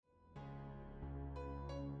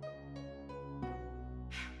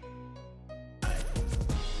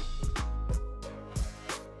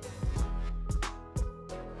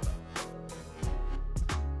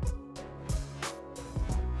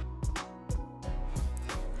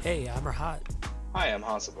Hey, I'm Rahat. Hi, I'm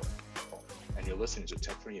Hansible, and you're listening to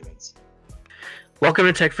Tech for Humans. Welcome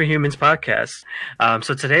to Tech for Humans podcast.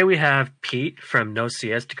 So today we have Pete from No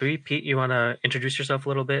CS Degree. Pete, you want to introduce yourself a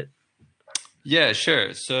little bit? Yeah,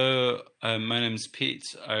 sure. So my name's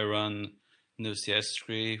Pete. I run No CS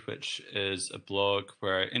Degree, which is a blog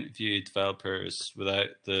where I interview developers without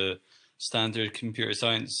the standard computer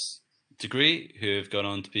science degree who have gone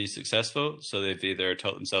on to be successful. So they've either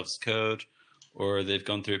taught themselves to code or they've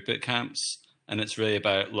gone through boot camps. And it's really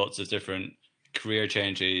about lots of different career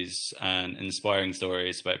changes and inspiring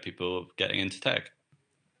stories about people getting into tech.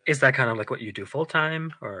 Is that kind of like what you do full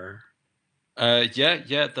time, or?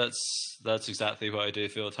 Yeah, that's exactly what I do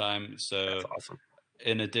full time. So That's awesome.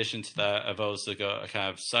 in addition to that, I've also got a kind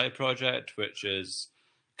of side project which is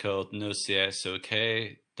called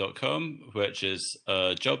nocsok.com, which is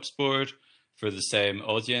a jobs board for the same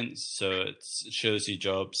audience. So it shows you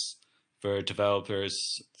jobs for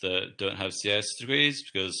developers that don't have CS degrees,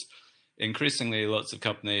 because increasingly lots of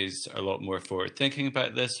companies are a lot more forward thinking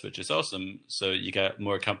about this, which is awesome. So you get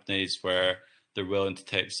more companies where they're willing to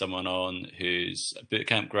take someone on who's a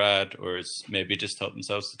bootcamp grad or has maybe just taught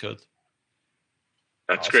themselves to code.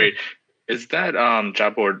 That's Awesome. great. Is that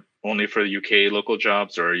job board only for the UK local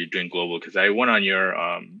jobs, or are you doing global? Because I went on your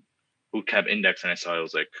bootcamp index and I saw it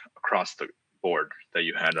was like across the board that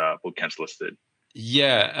you had bootcamps listed.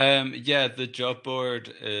 Yeah, the job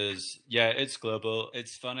board is, it's global.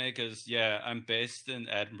 It's funny because, I'm based in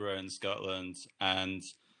Edinburgh in Scotland, and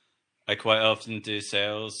I quite often do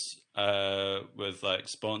sales with like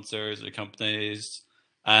sponsors or companies.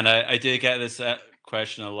 And I do get this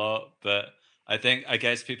question a lot, but I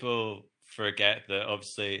guess people forget that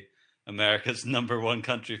obviously America's number one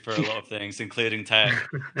country for a lot of things, including tech.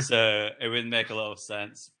 So it wouldn't make a lot of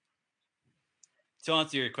sense. To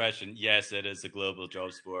answer your question, yes, it is a global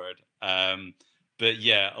jobs board. But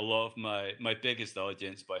yeah, a lot of my biggest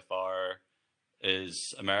audience by far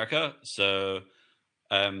is America. So,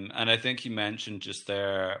 and I think you mentioned just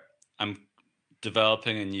there, I'm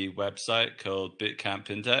developing a new website called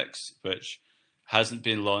Bootcamp Index, which hasn't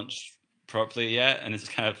been launched properly yet, and it's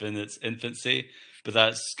kind of in its infancy. But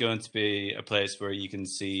that's going to be a place where you can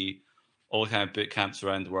see all kind of boot camps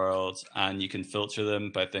around the world, and you can filter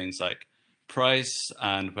them by things like price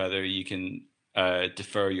and whether you can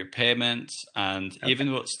defer your payment and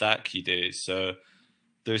even what stack you do. So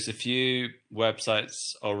there's a few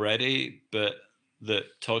websites already, but that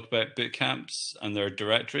talk about boot camps and their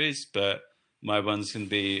directories, but my one's can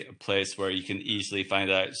be a place where you can easily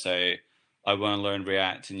find out, say, I want to learn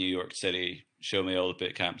React in New York City. Show me all the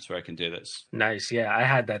boot camps where I can do this. Nice. Yeah, I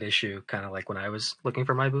had that issue kind of like when I was looking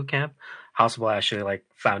for my boot camp. Housable actually like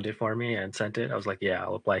found it for me and sent it. I was like, yeah,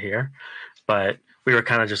 I'll apply here. But we were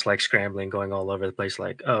kind of just like scrambling, going all over the place,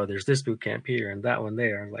 like, oh, there's this boot camp here and that one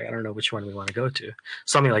there. Like, I don't know which one we want to go to.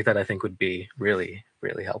 Something like that, I think, would be really,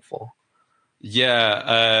 really helpful.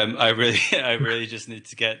 Yeah, I really just need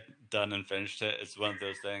to get done and finished it. It's one of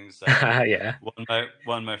those things. Yeah.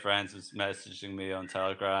 One of my friends was messaging me on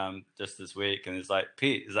Telegram just this week, and he's like,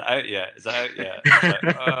 "Pete, is that out yet? Is that out yet?"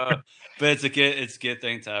 Like, but it's a good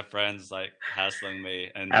thing to have friends like hassling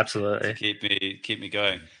me and Absolutely to keep me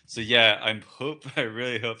going. So yeah, I'm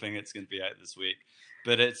really hoping it's going to be out this week.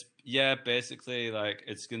 But it's basically like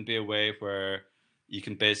it's going to be a way where you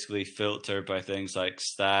can basically filter by things like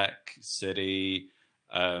stack, city,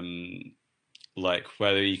 like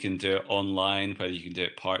whether you can do it online, whether you can do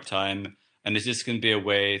it part time, and it's just going to be a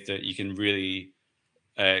way that you can really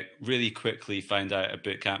quickly find out a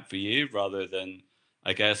boot camp for you, rather than,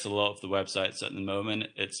 I guess, a lot of the websites at the moment.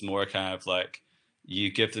 It's more kind of like you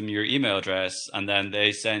give them your email address and then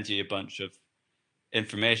they send you a bunch of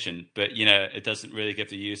information, but it doesn't really give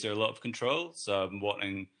the user a lot of control. So I'm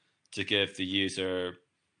wanting to give the user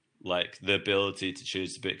like the ability to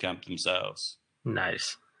choose the bootcamp themselves.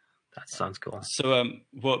 Nice. That sounds cool. So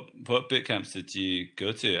what bootcamps did you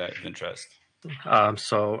go to out of interest?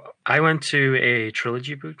 So I went to a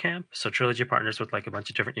Trilogy boot camp. So Trilogy partners with like a bunch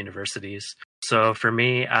of different universities. So for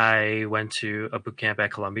me, I went to a boot camp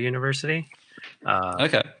at Columbia University.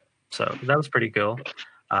 Okay. So that was pretty cool.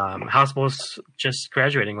 Houseball's just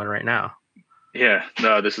graduating one right now. Yeah,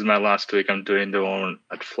 no, this is my last week. I'm doing the one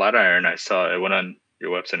at Flatiron. I went on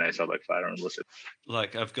your website and I saw like Flatiron listed.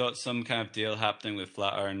 Like I've got some kind of deal happening with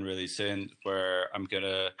Flatiron really soon where I'm going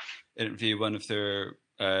to interview one of their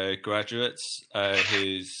graduates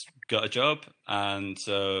who's got a job. And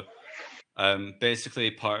so basically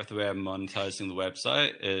part of the way I'm monetizing the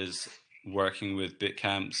website is working with boot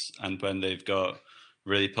camps, and when they've got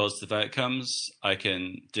really positive outcomes, I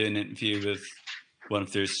can do an interview with one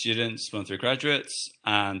of their students, one of their graduates,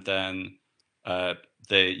 and then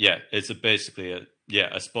it's basically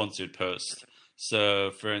a sponsored post.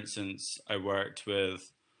 So, for instance, I worked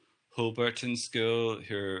with Holberton School,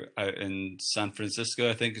 who are out in San Francisco,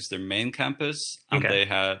 I think is their main campus, and Okay. they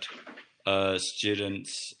had a student,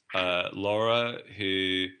 Laura,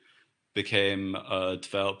 who became a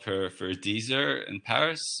developer for Deezer in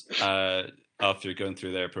Paris after going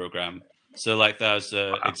through their program. So, like, that was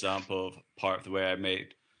an example of part of the way I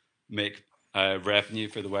make revenue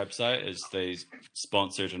for the website is they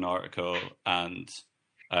sponsored an article, and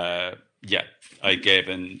I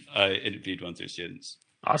interviewed one of their students.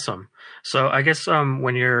 Awesome. So I guess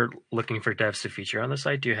when you're looking for devs to feature on the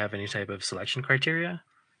site, do you have any type of selection criteria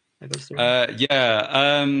that goes through?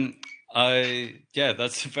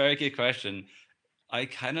 That's a very good question. I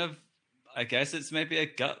guess it's maybe a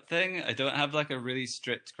gut thing. I don't have like a really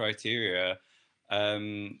strict criteria.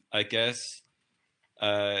 I guess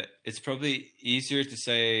it's probably easier to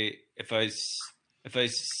say if I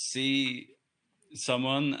see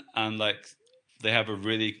someone and like they have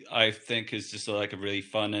I think is just like a really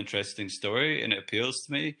fun, interesting story and it appeals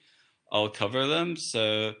to me, I'll cover them.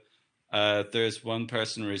 So there's one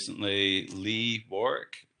person recently, Lee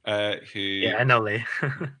Warwick, who... Yeah, I know Lee.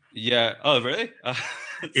 Yeah. Oh, really? That's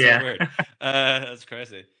Yeah. so weird. That's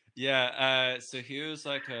crazy. Yeah. So he was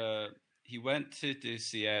like he went to do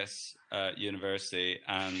CS at university,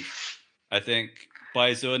 and I think by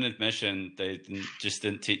his own admission, they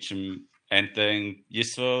didn't teach him anything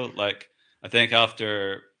useful. Like, I think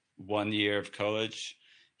after 1 year of college,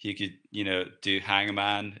 he could, do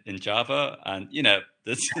Hangman in Java, and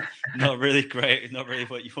that's not really great, not really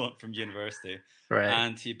what you want from university. Right.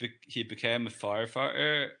 And he became a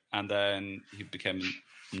firefighter, and then he became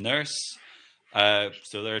a nurse.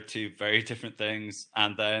 So there are two very different things.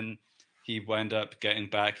 And then he wound up getting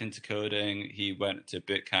back into coding. He went to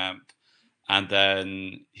boot camp, and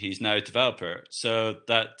then he's now a developer. So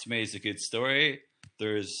that to me is a good story.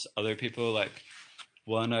 There's other people, like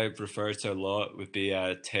one I refer to a lot would be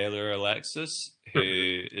Taylor Alexis,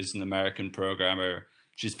 who is an American programmer.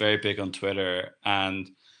 She's very big on Twitter, and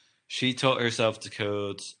she taught herself to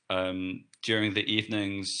code during the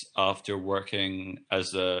evenings after working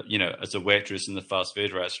as a waitress in the fast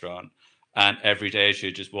food restaurant. And every day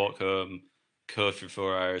she'd just walk home, code for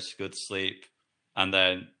 4 hours, go to sleep, and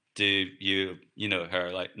then do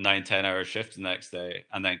her like 9-10 hour shift the next day,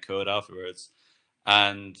 and then code afterwards.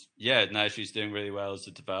 And yeah, now she's doing really well as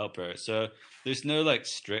a developer. So there's no like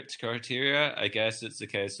strict criteria. I guess it's a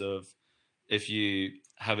case of if you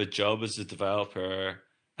have a job as a developer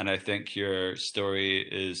and I think your story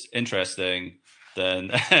is interesting,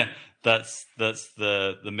 then that's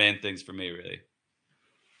the main things for me, really.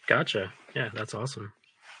 Gotcha. Yeah, that's awesome.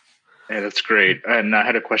 Yeah, that's great. And I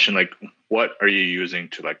had a question, like, what are you using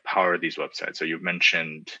to like power these websites? So you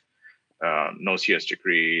mentioned No CS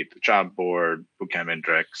Degree, the job board, Bootcamp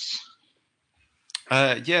Index.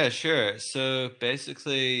 Yeah, sure. So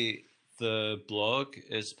basically, the blog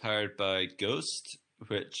is powered by Ghost,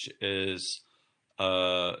 which is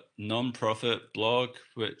a non-profit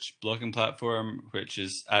blogging platform, which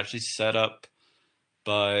is actually set up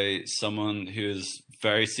by someone who's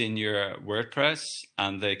very senior at WordPress,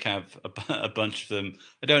 and they kind of a bunch of them.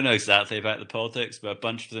 I don't know exactly about the politics, but a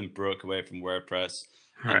bunch of them broke away from WordPress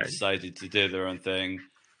and decided to do their own thing.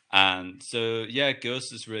 And so, yeah,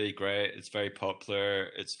 Ghost is really great. It's very popular.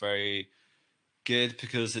 It's very good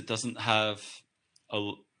because it doesn't have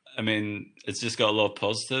it's just got a lot of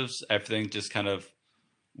positives. Everything just kind of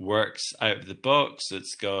works out of the box.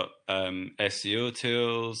 It's got SEO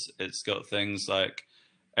tools. It's got things like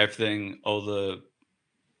everything.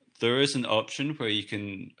 There is an option where you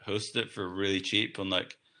can host it for really cheap on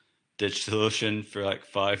like DigitalOcean for like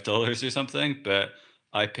 $5 or something. But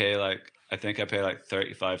I pay like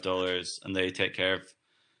 $35, and they take care of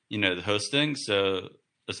the hosting. So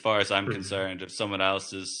as far as I'm concerned, if someone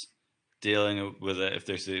else is dealing with it, if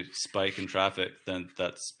there's a spike in traffic, then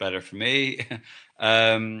that's better for me.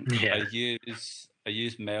 I use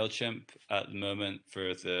MailChimp at the moment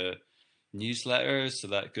for the newsletters, so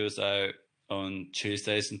that goes out on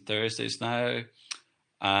Tuesdays and Thursdays now.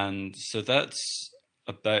 And so that's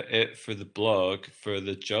about it for the blog. For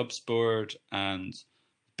the jobs board and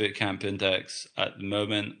Bootcamp Index at the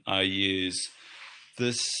moment, I use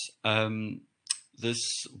this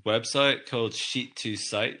this website called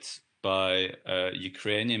Sheet2Site by a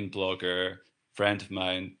Ukrainian blogger, friend of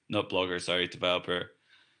mine, not blogger, sorry, developer,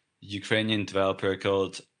 Ukrainian developer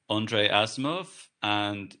called Andrei Asimov.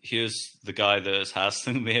 And here's the guy that is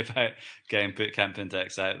hassling me about getting Bootcamp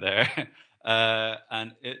Index out there.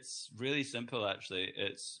 And it's really simple, actually.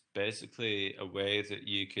 It's basically a way that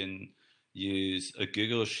you can use a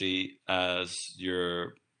Google Sheet as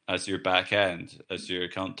your back end, as your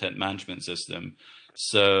content management system.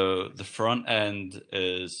 So the front end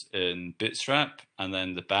is in Bootstrap, and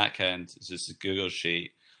then the back end is just a Google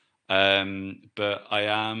Sheet. But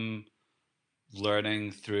I'm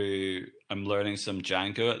learning some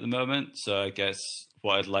Django at the moment. So I guess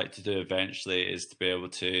what I'd like to do eventually is to be able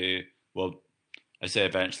to, well, I say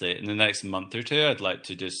eventually, in the next month or two, I'd like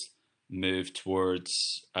to just move towards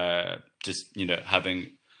just,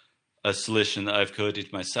 having a solution that I've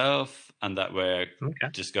coded myself, and that way I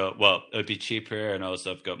just go, well, it would be cheaper, and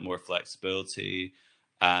also I've got more flexibility.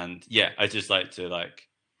 And yeah, I just like to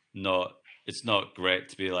it's not great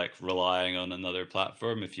to be like relying on another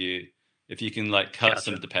platform. If you can like cut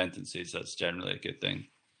some dependencies, that's generally a good thing.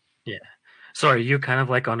 Yeah. So are you kind of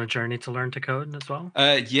like on a journey to learn to code as well?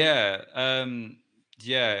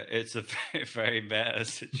 Yeah, it's a very, very meta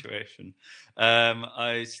situation.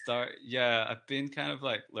 I've been kind of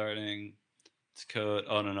like learning to code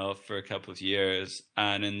on and off for a couple of years,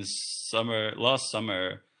 and last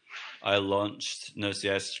summer, I launched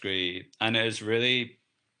Node.js Degree, and it was really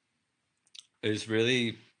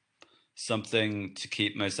something to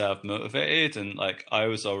keep myself motivated. And like I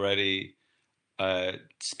was already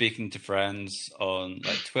speaking to friends on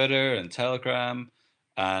like Twitter and Telegram,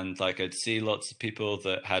 and like I'd see lots of people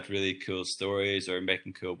that had really cool stories or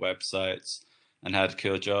making cool websites and had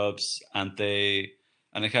cool jobs, and I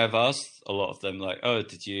kind of asked a lot of them like, oh,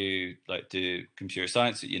 did you like do computer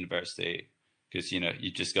science at university? Because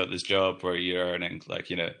you just got this job where you're earning like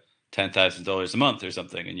 $10,000 a month or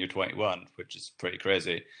something, and you're 21, which is pretty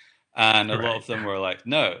crazy. And a lot of them were like,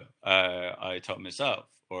 no, I taught myself,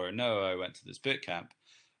 or no, I went to this boot camp.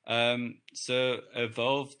 So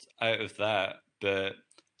evolved out of that. But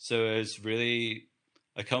so it was really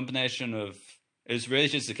a combination of, it was really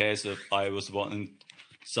just a case of I was wanting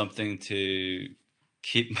something to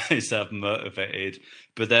keep myself motivated,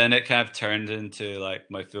 but then it kind of turned into like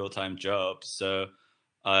my full-time job. So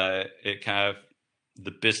it kind of, the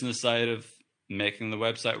business side of making the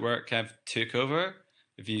website work kind of took over,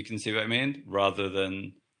 if you can see what I mean, rather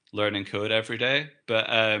than learning code every day. But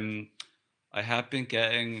I've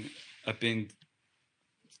been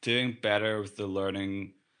doing better with the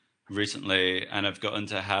learning recently, and I've got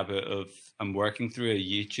into a habit of, I'm working through a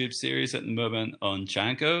YouTube series at the moment on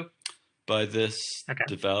Django by this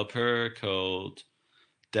developer called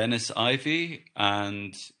Dennis Ivey,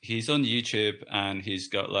 and he's on YouTube, and he's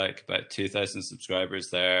got like about 2,000 subscribers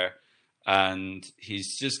there, and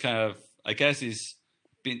he's just kind of, I guess he's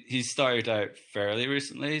started out fairly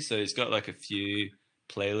recently, so he's got like a few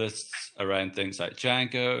playlists around things like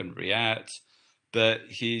Django and React, but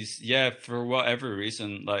for whatever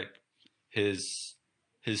reason, like his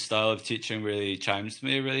style of teaching really chimes to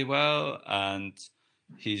me really well, and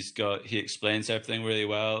he explains everything really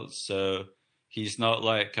well. So he's not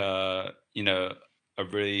like a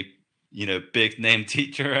really big name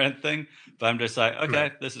teacher or anything, but I'm just like,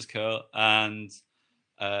 okay, this is cool. And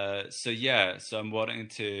so I'm wanting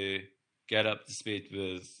to get up to speed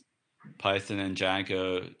with Python and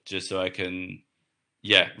Django, just so I can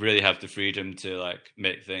really have the freedom to like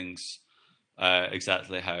make things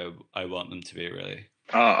exactly how I want them to be, really.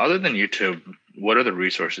 Other than YouTube, what other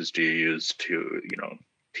resources do you use to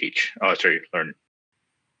teach? Learn.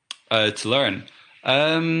 To learn,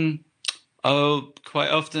 I'll quite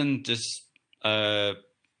often just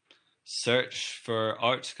search for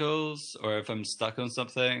articles, or if I'm stuck on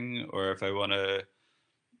something, or if I want to,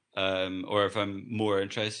 or if I'm more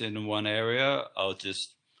interested in one area, I'll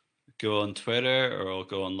just go on Twitter, or I'll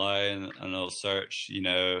go online and I'll search,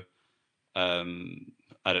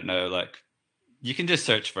 I don't know, like you can just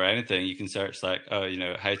search for anything. You can search like, how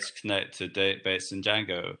to connect to database in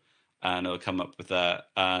Django, and it'll come up with that.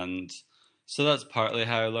 And so that's partly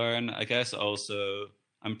how I learn. I guess also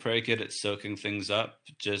I'm pretty good at soaking things up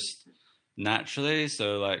just naturally.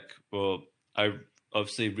 So like, well, I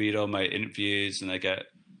obviously read all my interviews and I get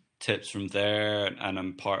tips from there, and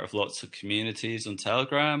I'm part of lots of communities on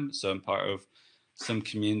Telegram. So I'm part of some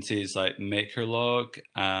communities like MakerLog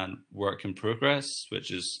and Work in Progress,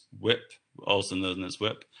 which is WIP, also known as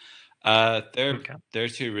WIP. They're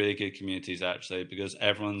two really good communities actually, because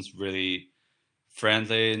everyone's really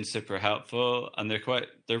friendly and super helpful, and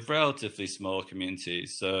they're relatively small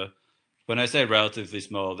communities. So when I say relatively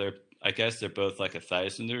small, I guess they're both like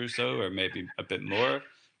 1,000 or so, or maybe a bit more.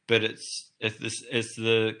 But it's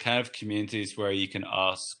the kind of communities where you can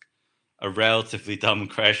ask a relatively dumb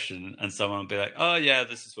question and someone will be like, oh yeah,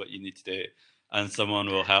 this is what you need to do, and someone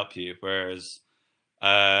will help you. Whereas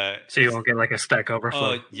So you won't get like a Stack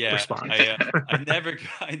Overflow yeah, response.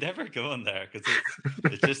 I never go on there because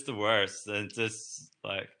it's just the worst. And just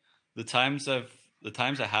like the times I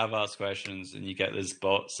have asked questions and you get this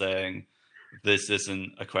bot saying this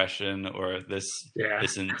isn't a question or this Yeah.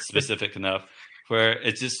 isn't specific enough, where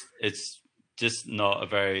it's just not a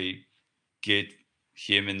very good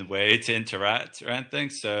human way to interact or anything.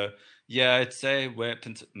 So yeah, I'd say Whip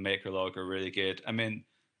and MakerLog are really good. I mean,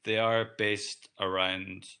 they are based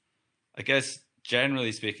around, I guess,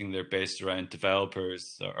 generally speaking, they're based around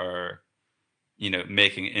developers that are,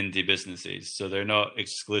 making indie businesses. So they're not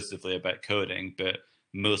exclusively about coding, but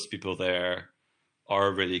most people there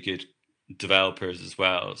are really good developers as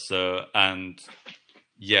well. So, and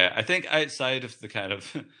yeah, I think outside of the kind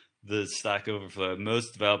of the Stack Overflow,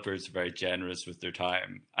 most developers are very generous with their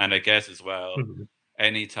time. And I guess as well, Mhm.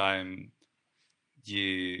 anytime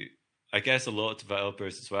you, I guess a lot of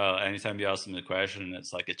developers as well, anytime you ask them a question,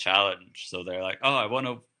 it's like a challenge. So they're like, oh, I want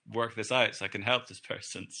to work this out so I can help this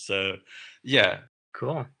person. So yeah.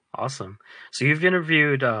 Cool. Awesome. So you've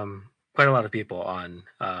interviewed quite a lot of people on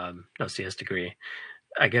No CS Degree.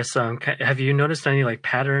 I guess have you noticed any like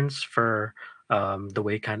patterns for the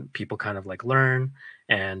way people kind of like learn?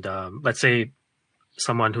 And let's say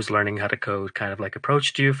someone who's learning how to code kind of like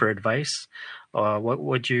approached you for advice, what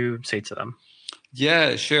would you say to them?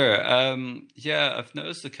 Yeah, sure. Yeah, I've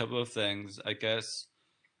noticed a couple of things. I guess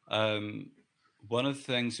one of the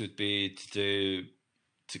things would be to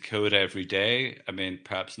code every day. I mean,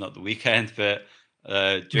 perhaps not the weekend, but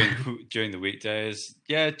during the weekdays.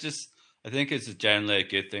 Yeah, just I think it's generally a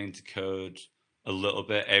good thing to code a little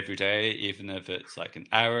bit every day, even if it's like an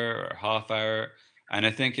hour or a half hour. And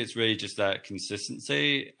I think it's really just that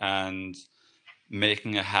consistency and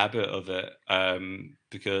making a habit of it,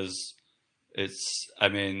 because I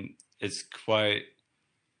mean, it's quite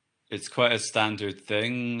a standard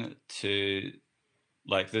thing to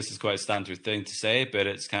like this is quite a standard thing to say, but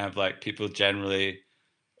it's kind of like people generally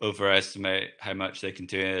overestimate how much they can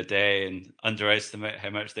do in a day and underestimate how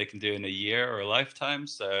much they can do in a year or a lifetime.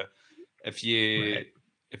 So if you Right.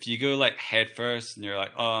 if you go like head first and you're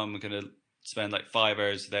like, oh, I'm gonna spend like 5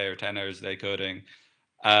 hours a day or 10 hours a day coding,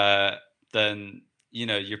 uh, then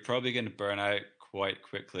you're probably going to burn out quite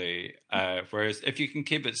quickly. Whereas if you can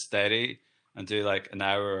keep it steady and do like an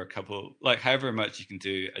hour or a couple, like however much you can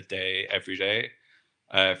do a day every day,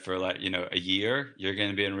 for like a year, you're going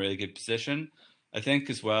to be in a really good position. I think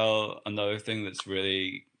as well, another thing that's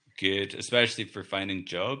really good, especially for finding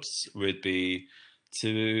jobs, would be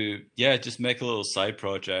to just make a little side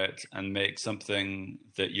project and make something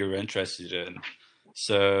that you're interested in.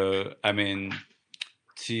 So I mean,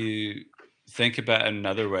 to think about it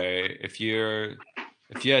another way, if you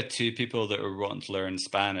had two people that were wanting to learn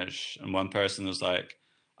Spanish and one person was like,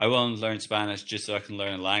 I want to learn Spanish just so I can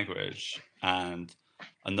learn a language, and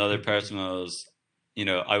another person was,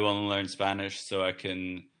 I want to learn Spanish so I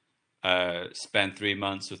can spend 3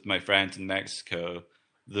 months with my friend in Mexico.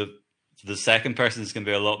 The second person is going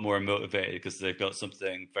to be a lot more motivated because they've got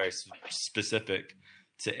something very specific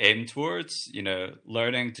to aim towards.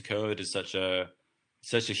 Learning to code is such a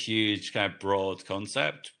huge kind of broad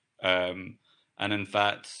concept. And in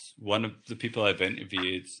fact, one of the people I've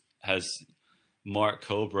interviewed has Mark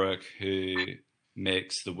Colebrook, who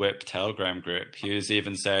makes the Whip Telegram group. He was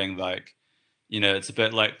even saying like, it's a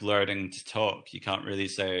bit like learning to talk. You can't really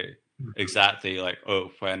say exactly like,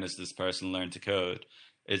 oh, when has this person learned to code?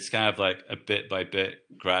 It's kind of like a bit by bit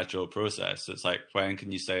gradual process. So it's like, when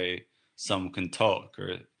can you say someone can talk,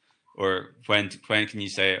 or when can you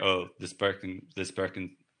say, oh, this person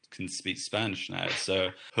can speak Spanish now?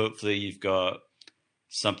 So hopefully you've got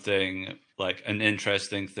something like an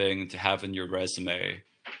interesting thing to have in your resume,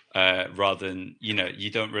 rather than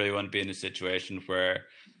you don't really want to be in a situation where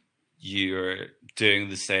you're doing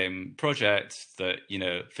the same project that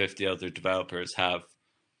 50 other developers have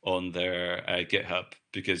on their GitHub,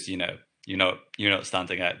 because you're not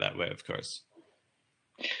standing out that way, of course.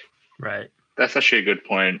 Right. That's actually a good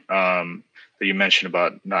point, that you mentioned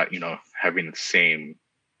about not having the same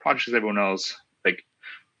projects as everyone else. Like,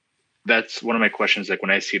 that's one of my questions. Like, when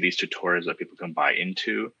I see these tutorials that people can buy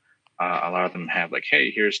into, a lot of them have like, hey,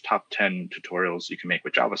 here's top 10 tutorials you can make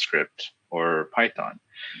with JavaScript or Python.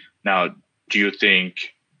 Now, do you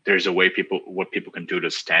think there's a way what people can do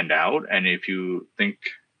to stand out? And if you think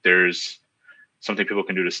there's something people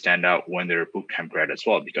can do to stand out when they're a bootcamp grad as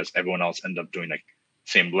well, because everyone else end up doing like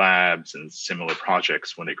same labs and similar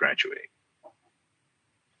projects when they graduate.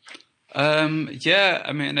 Yeah,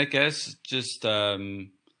 I mean, I guess just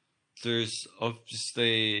there's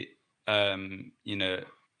obviously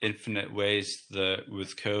infinite ways that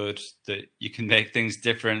with code that you can make things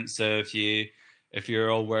different. So if you're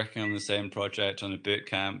all working on the same project on a boot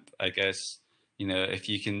camp, I guess, if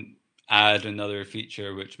you can add another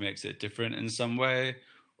feature which makes it different in some way,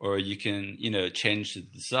 or you can, change the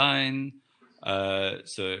design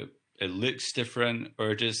so it looks different,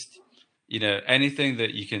 or just, anything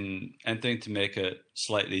to make it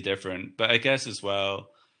slightly different. But I guess as well,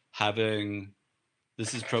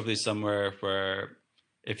 this is probably somewhere where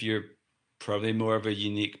if you're probably more of a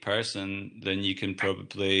unique person, then you can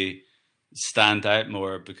probably stand out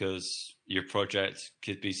more because your project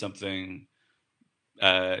could be something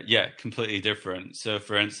completely different. So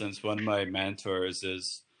for instance, one of my mentors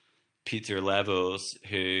is Peter Levels,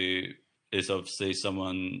 who is obviously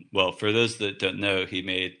someone, well, for those that don't know, he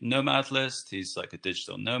made Nomad List. He's like a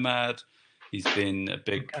digital nomad. He's been a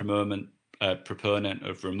big proponent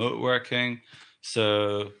of remote working.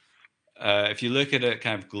 So if you look at it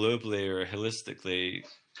kind of globally or holistically,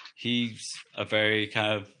 he's a very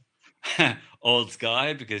kind of old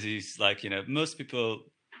guy, because he's like, most people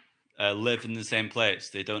live in the same place.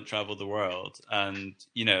 They don't travel the world. And,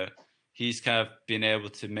 he's kind of been able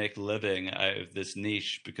to make a living out of this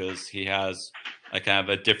niche because he has a kind of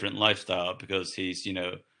a different lifestyle, because he's,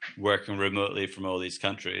 working remotely from all these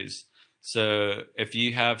countries. So if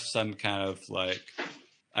you have some kind of like,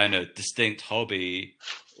 I don't know, distinct hobby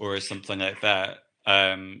or something like that,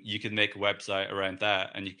 you can make a website around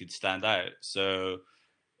that and you could stand out. So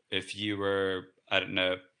if you were, I don't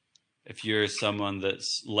know, if you're someone that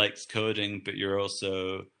likes coding, but you're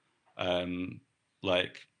also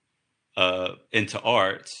into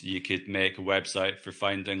art, you could make a website for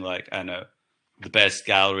finding, like, I don't know, the best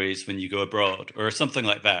galleries when you go abroad or something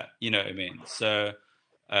like that. You know what I mean? So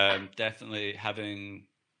definitely having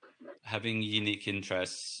unique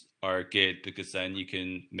interests are good, because then you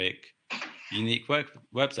can make unique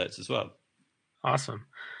websites as well. Awesome.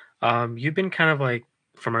 You've been kind of like,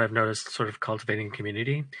 from what I've noticed, sort of cultivating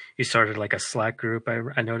community. You started like a Slack group,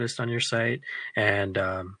 I noticed on your site, and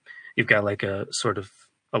you've got like a sort of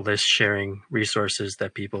a list sharing resources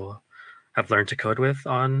that people have learned to code with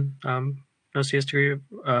on No.CS Degree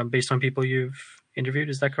based on people you've interviewed.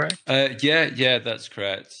 Is that correct? Yeah, that's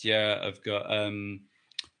correct. Yeah, I've got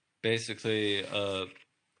basically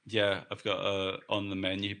I've got on the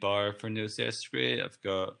menu bar for No.CS Degree, I've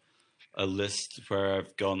got a list where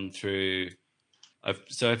I've gone through.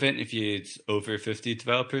 I've interviewed over 50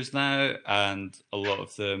 developers now, and a lot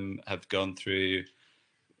of them have gone through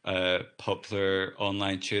popular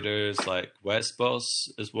online tutors, like Westboss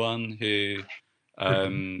is one who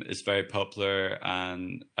is very popular,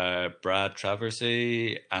 and Brad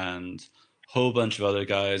Traversy, and a whole bunch of other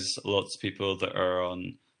guys, lots of people that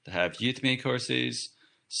have Udemy courses.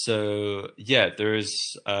 So yeah,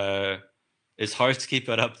 there's it's hard to keep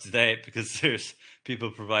it up to date because there's people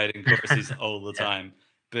providing courses all the time.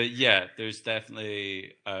 But yeah, there's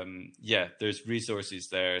definitely there's resources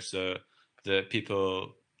there, so that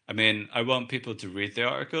people. I mean, I want people to read the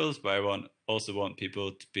articles, but I also want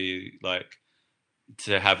people to be like,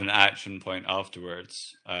 to have an action point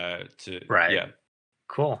afterwards. Right. Yeah.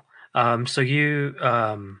 Cool. So you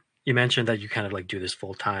mentioned that you kind of like do this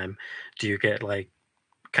full time. Do you get like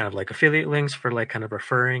kind of like affiliate links for like kind of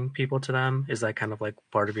referring people to them? Is that kind of like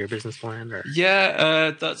part of your business plan? Or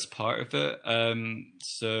Yeah, that's part of it.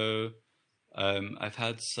 I've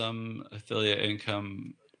had some affiliate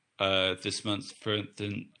income this month, for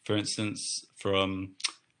instance, from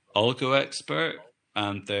Algo Expert,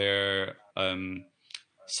 and they're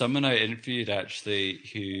someone I interviewed actually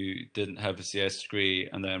who didn't have a CS degree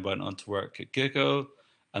and then went on to work at Google,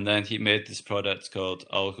 and then he made this product called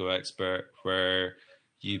Algo Expert, where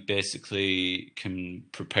you basically can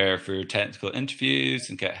prepare for technical interviews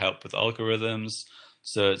and get help with algorithms.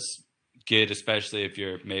 So it's good, especially if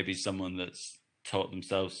you're maybe someone that's taught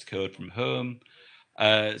themselves to code from home.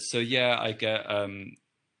 So yeah, I get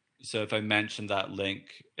so if I mention that link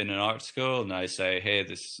in an article and I say, hey,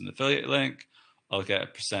 this is an affiliate link, I'll get a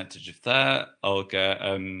percentage of that. I'll get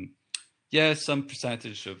some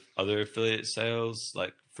percentage of other affiliate sales,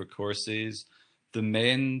 like for courses. The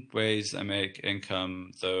main ways I make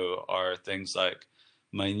income, though, are things like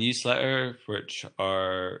my newsletter, which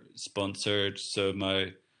are sponsored. So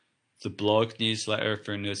the blog newsletter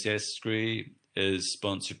for No.CS Degree is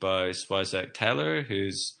sponsored by Swazek Teller,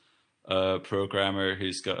 who's a programmer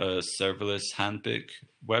who's got a serverless handbook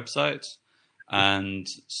website. And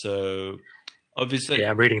so obviously, yeah,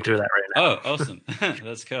 I'm reading through that right now. Oh, awesome.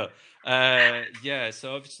 That's cool.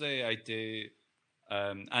 So obviously I do,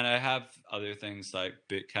 and I have other things like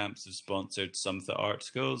boot camps have sponsored some of the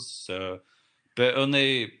articles. So, but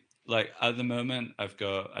only like at the moment I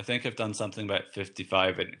think I've done something about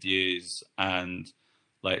 55 interviews, and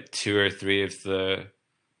like 2 or 3 of the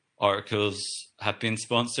articles have been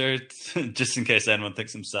sponsored, just in case anyone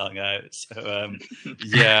thinks I'm selling out. So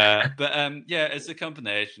yeah, but yeah, it's a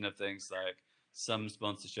combination of things like some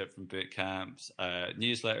sponsorship from boot camps,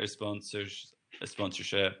 newsletter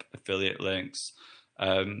sponsorship, affiliate links.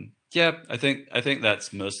 Yeah, I think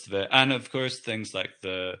that's most of it, and of course things like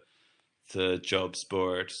the jobs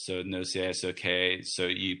board. So no CSOK, so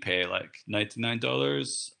you pay like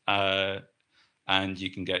 $99, and you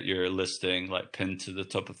can get your listing like pinned to the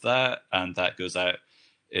top of that, and that goes out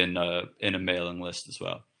in a mailing list as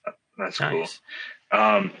well. That's Nice.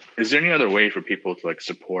 cool. Is there any other way for people to like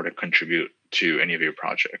support or contribute to any of your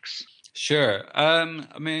projects? Sure.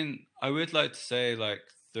 I mean, I would like to say like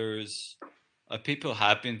there's people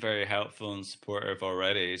have been very helpful and supportive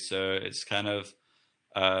already. So it's kind of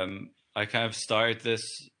I kind of started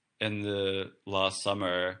this in the last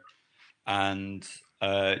summer, and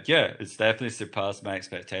yeah, it's definitely surpassed my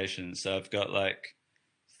expectations. So I've got like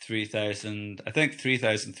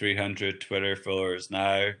 3,300 Twitter followers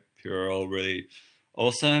now, who are all really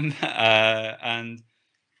awesome. And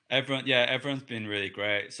everyone's been really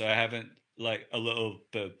great. So I haven't, like, a little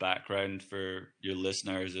bit of background for your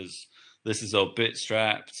listeners is this is all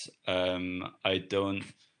bootstrapped. I don't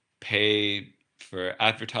pay for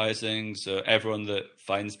advertising. So everyone that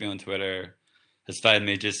finds me on Twitter has found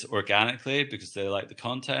me just organically because they like the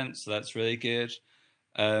content. So that's really good.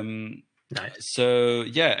 Nice. So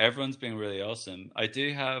yeah, everyone's been really awesome. I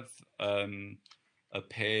do have a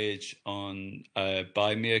page on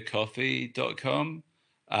buymeacoffee.com,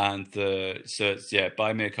 and so it's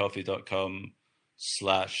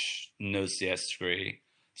buymeacoffee.com/nocsdegree.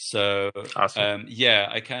 So Awesome. yeah,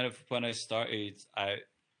 I kind of, when I started out,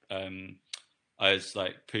 I was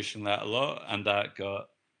like pushing that a lot, and I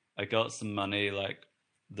got some money like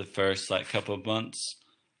the first like couple of months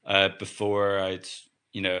before I'd,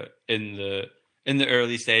 in the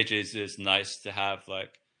early stages, it's nice to have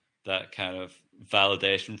like that kind of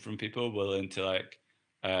validation from people willing to like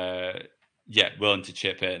willing to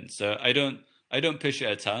chip in. So I don't push it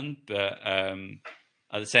a ton, but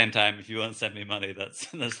at the same time, if you want to send me money, that's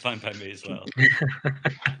fine by me as well.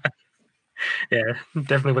 Yeah,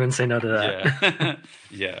 definitely wouldn't say no to that.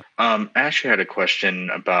 Yeah. I actually had a question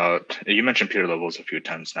about, you mentioned Peter Levels a few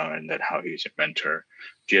times now, and that how he's your mentor.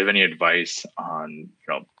 Do you have any advice on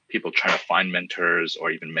people trying to find mentors or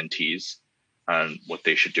even mentees on what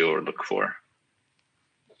they should do or look for?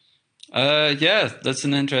 Yeah, that's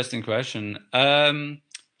an interesting question. I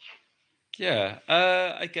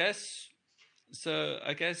guess so.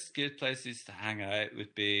 I guess good places to hang out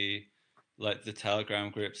would be like the Telegram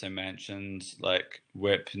groups I mentioned, like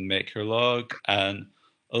Whip and MakerLog, and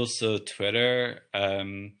also Twitter.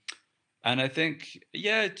 And I think,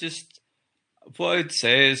 just what I'd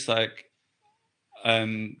say is like,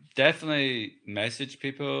 definitely message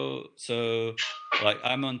people. So like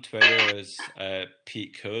I'm on Twitter as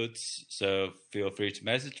Pete Codes, so feel free to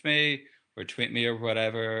message me or tweet me or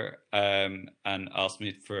whatever, and ask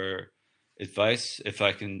me for advice. If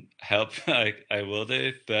I can help, I will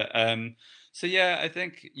do. But so yeah, I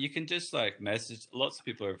think you can just like message. Lots of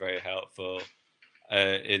people are very helpful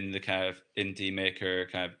in the kind of indie maker,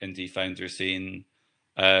 kind of indie founder scene.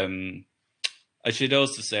 I should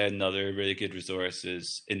also say another really good resource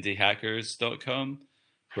is indiehackers.com,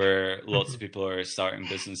 where lots of people are starting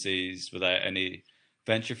businesses without any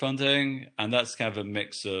venture funding. And that's kind of a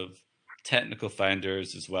mix of technical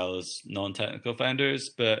founders as well as non-technical founders.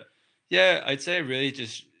 But yeah, I'd say really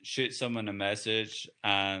just shoot someone a message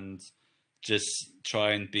and just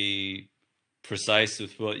try and be precise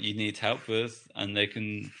with what you need help with, and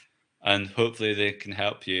hopefully they can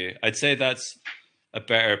help you. I'd say that's a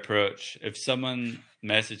better approach. If someone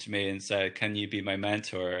messaged me and said, "Can you be my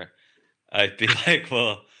mentor?" I'd be like,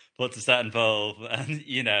 "Well, what does that involve?" And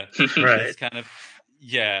Right. it's kind of,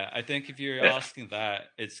 I think if you're asking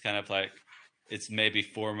that, it's kind of like it's maybe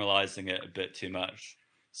formalizing it a bit too much.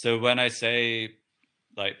 So when I say,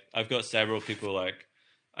 like, I've got several people like,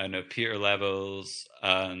 I know Peter Levels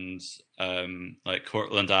and like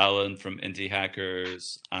Cortland Allen from Indie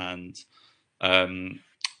Hackers and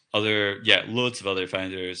loads of other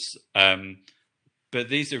founders. But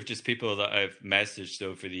these are just people that I've messaged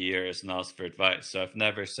over the years and asked for advice. So I've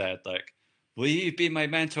never said like, "Will you be my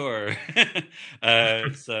mentor?"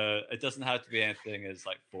 So it doesn't have to be anything as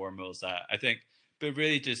like formal as that, I think. But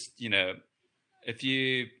really, just if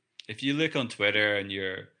you look on Twitter and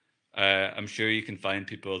you're, I'm sure you can find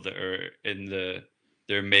people that are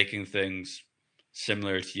they're making things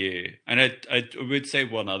similar to you. And I would say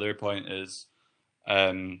one other point is,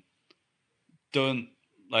 don't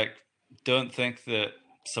think that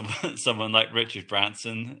someone like Richard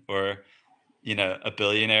Branson or a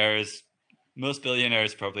billionaire is. Most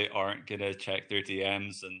billionaires probably aren't gonna check their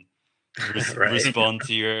DMs and Right. respond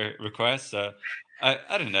to your request. So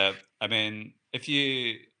I don't know. I mean, if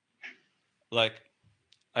you like,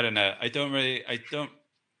 I don't know. I don't.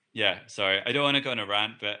 Yeah, sorry. I don't want to go on a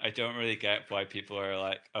rant, but I don't really get why people are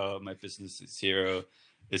like, "Oh, my business is zero.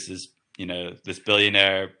 This is this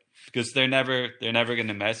billionaire," because they're never going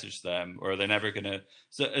to message them, or they're never going to.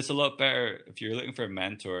 So it's a lot better if you're looking for a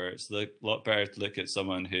mentor. It's a lot better to look at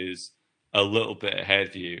someone who's a little bit ahead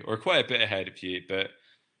of you, or quite a bit ahead of you. But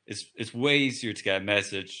it's way easier to get a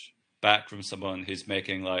message back from someone who's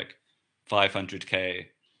making like 500K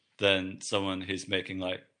than someone who's making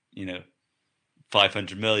like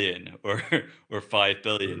 500 million or 5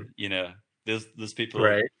 billion. Those people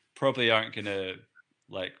Right. probably aren't gonna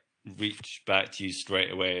like reach back to you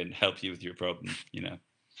straight away and help you with your problem.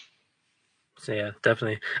 So yeah,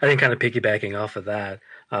 definitely. I think kind of piggybacking off of that,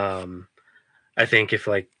 I think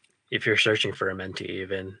if you're searching for a mentee,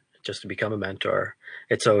 even just to become a mentor,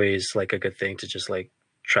 it's always like a good thing to just like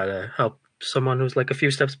try to help someone who's like a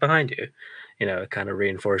few steps behind you. It kind of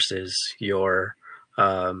reinforces your,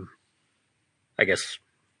 I guess,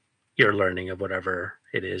 your learning of whatever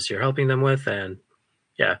it is you're helping them with. And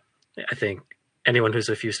yeah, I think anyone who's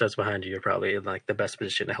a few steps behind you, you're probably in like the best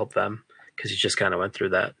position to help them because you just kind of went through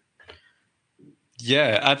that.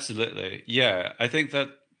 Yeah, absolutely. Yeah, I think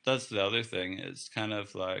that's the other thing. It's kind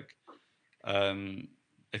of like,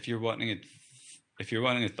 if you're wanting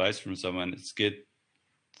advice from someone, it's good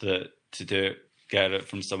get it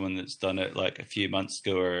from someone that's done it like a few months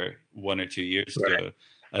ago or 1 or 2 years ago,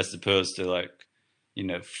 as opposed to like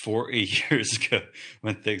 40 years ago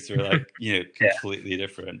when things were like completely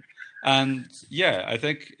different. And yeah, I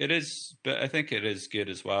think it is good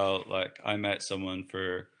as well. Like I met someone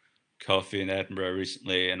for coffee in Edinburgh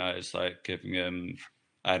recently, and I was like giving him,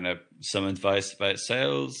 I don't know, some advice about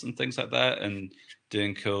sales and things like that, and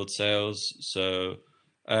doing cold sales. So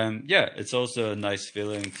yeah, it's also a nice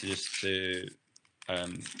feeling to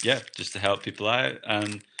just to help people out,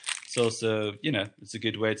 and it's also it's a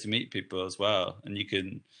good way to meet people as well. And you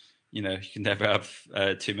can never have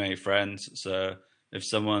too many friends. So if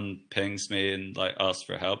someone pings me and like asks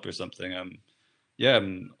for help or something,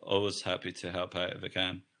 I'm always happy to help out if I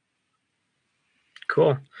can.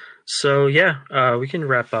 Cool. So yeah, we can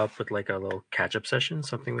wrap up with like a little catch-up session,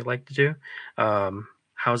 something we like to do.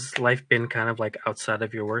 How's life been kind of like outside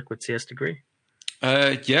of your work with CS Degree?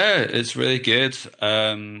 Yeah, it's really good.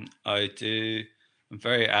 I'm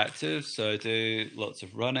very active, so I do lots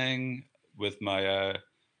of running with my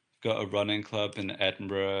got a running club in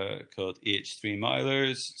Edinburgh called EH3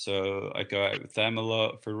 Milers, so I go out with them a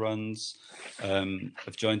lot for runs.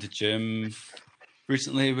 I've joined a gym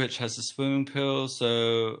recently which has a swimming pool,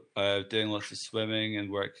 so doing lots of swimming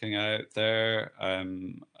and working out there.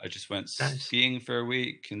 I just went skiing for a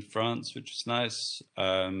week in France, which was nice.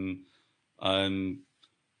 I'm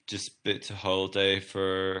just booked a holiday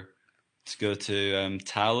to go to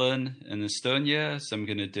Tallinn in Estonia, so I'm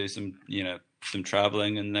going to do some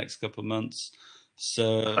traveling in the next couple of months.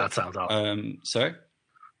 So that sounds awesome. Sorry?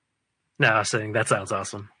 No, I was saying that sounds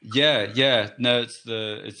awesome. Yeah. No,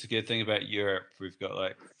 it's a good thing about Europe. We've got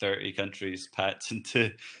like 30 countries packed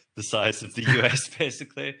into the size of the US,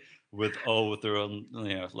 basically, with their own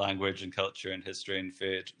language and culture and history and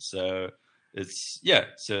food. So it's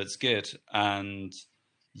good. And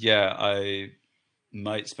yeah, I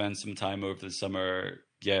might spend some time over the summer,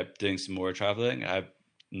 doing some more traveling. I've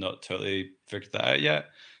not totally figured that out yet,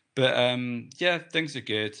 but things are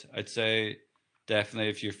good. I'd say definitely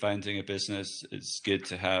if you're founding a business, it's good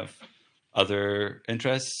to have other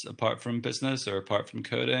interests apart from business or apart from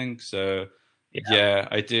coding. So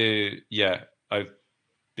I do. Yeah, I've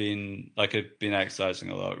been exercising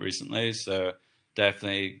a lot recently, so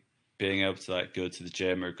definitely being able to like go to the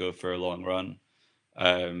gym or go for a long run.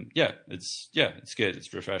 It's good.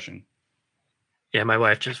 It's refreshing. Yeah, my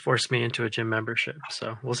wife just forced me into a gym membership,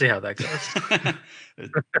 so we'll see how that goes.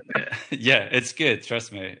 Yeah, it's good.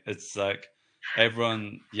 Trust me. It's like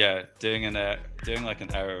everyone, doing like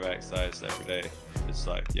an hour of exercise every day. It's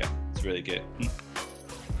like, it's really good.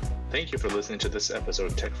 Thank you for listening to this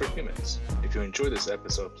episode of Tech for Humans. If you enjoyed this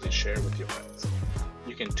episode, please share it with your friends.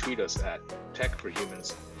 You can tweet us at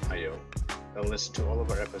techforhumans.io and listen to all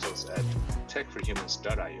of our episodes at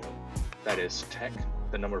techforhumans.io. That is tech,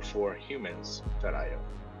 the number 4 humans.io.